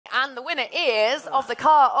And the winner is of the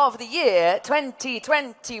Car of the Year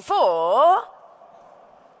 2024.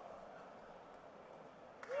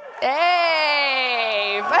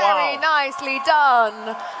 Hey, very nicely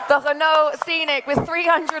done. The Renault Scenic with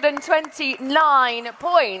 329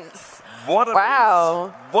 points. What a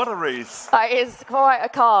race. What a race. That is quite a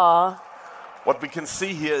car. What we can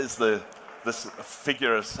see here is the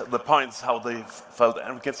figures, the points, how they felt.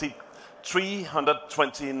 And we can see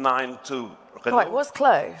 329 to Renault. Oh, it was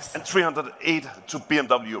close. And 308 to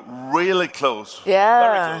BMW. Really close. Yeah.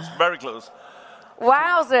 Very close, very close.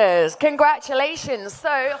 Wowzers, congratulations.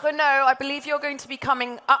 So, Renault, I believe you're going to be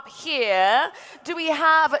coming up here. Do we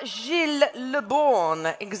have Gilles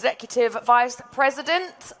Leborn, Executive Vice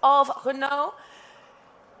President of Renault?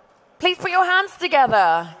 Please put your hands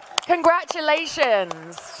together.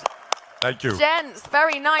 Congratulations. Thank you. Gents,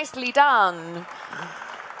 very nicely done.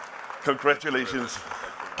 Congratulations.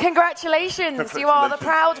 Congratulations. You are the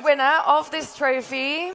proud winner of this trophy.